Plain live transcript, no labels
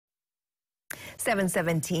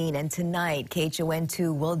7:17, and tonight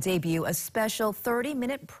KHON2 will debut a special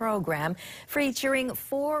 30-minute program featuring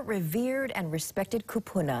 4 revered and respected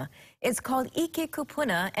kupuna. It's called Ike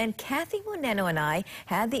Kupuna, and Kathy Muneno and I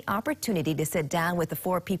had the opportunity to sit down with the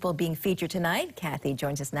 4 people being featured tonight. Kathy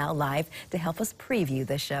joins us now live to help us preview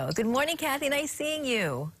the show. Good morning, Kathy. Nice seeing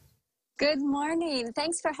you. Good morning.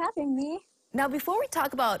 Thanks for having me. Now, before we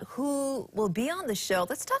talk about who will be on the show,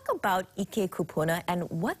 let's talk about Ike Kupuna and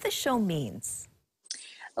what the show means.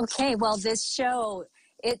 Okay, well, this show,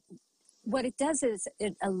 what it does is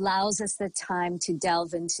it allows us the time to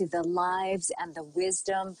delve into the lives and the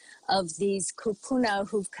wisdom of these kupuna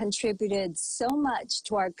who've contributed so much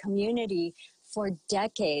to our community for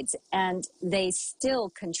decades, and they still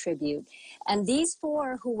contribute. And these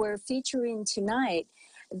 4 who we're featuring tonight,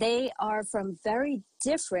 they are from very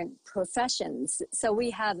different professions. So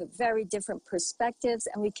we have very different perspectives,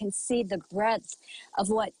 and we can see the breadth of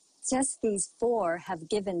what just these 4 have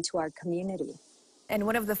given to our community. And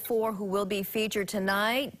one of the 4 who will be featured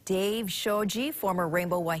tonight, Dave Shoji, former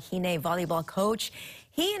Rainbow Wahine volleyball coach.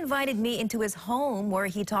 He invited me into his home where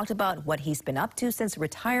he talked about what he's been up to since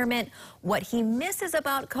retirement, what he misses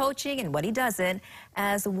about coaching and what he doesn't,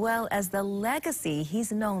 as well as the legacy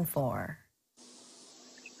he's known for.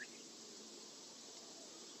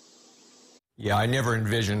 Yeah, I never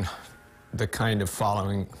envisioned the kind of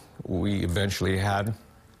following we eventually had.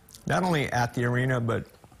 Not only at the arena, but,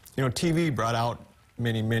 you know, TV brought out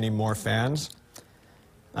many, many more fans.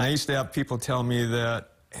 I used to have people tell me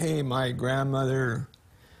that, hey, my grandmother,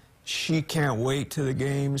 she can't wait till the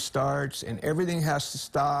game starts and everything has to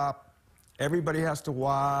stop. Everybody has to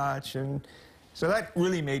watch. And so that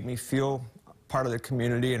really made me feel part of the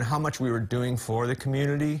community and how much we were doing for the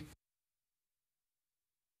community.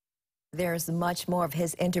 There's much more of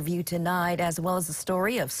his interview tonight, as well as the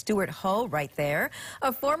story of Stuart Ho right there,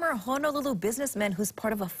 a former Honolulu businessman who's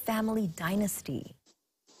part of a family dynasty.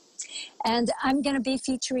 And I'm going to be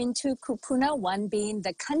featuring 2 kupuna, one being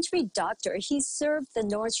the country doctor. He served the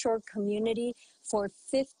North Shore community for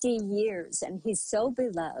 50 years, and he's so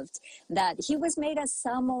beloved that he was made a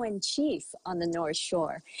Samoan chief on the North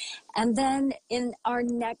Shore. And then in our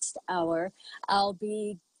next hour, I'll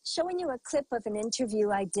be showing you a clip of an interview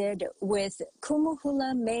I did with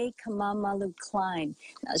Kumuhula May Kamamalu Klein.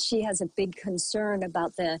 Now, she has a big concern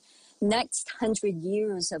about the next 100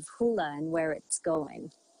 years of hula and where it's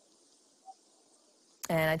going.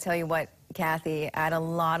 And I tell you what, Kathy, I had a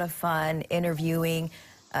lot of fun interviewing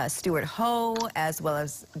Stuart Ho as well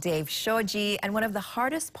as Dave Shoji. And one of the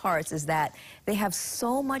hardest parts is that they have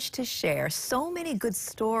so much to share, so many good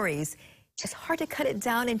stories. It's hard to cut it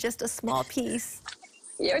down in just a small piece.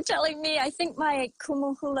 You're telling me. I think my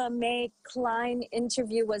Kumuhula May Klein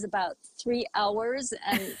interview was about 3 hours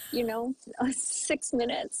and, you know, 6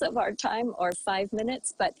 minutes of our time, or 5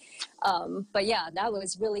 minutes. But yeah, that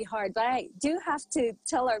was really hard. But I do have to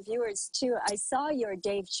tell our viewers, too, I saw your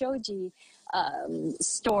Dave Shoji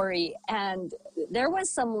story, and there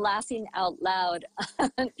was some laughing out loud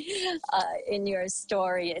in your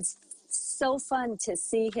story. It's so fun to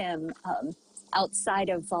see him outside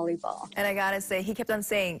of volleyball. And I gotta say, he kept on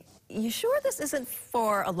saying, you sure this isn't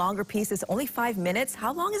for a longer piece? It's only 5 minutes.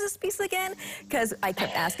 How long is this piece again? Because I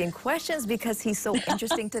kept asking questions because he's so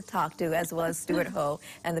interesting to talk to, as well as Stuart Ho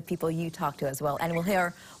and the people you talk to as well. And we'll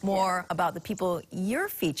hear more about the people you're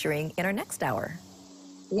featuring in our next hour.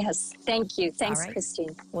 Yes, thank you. Thanks, All right.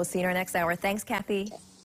 Christine. We'll see you in our next hour. Thanks, Kathy.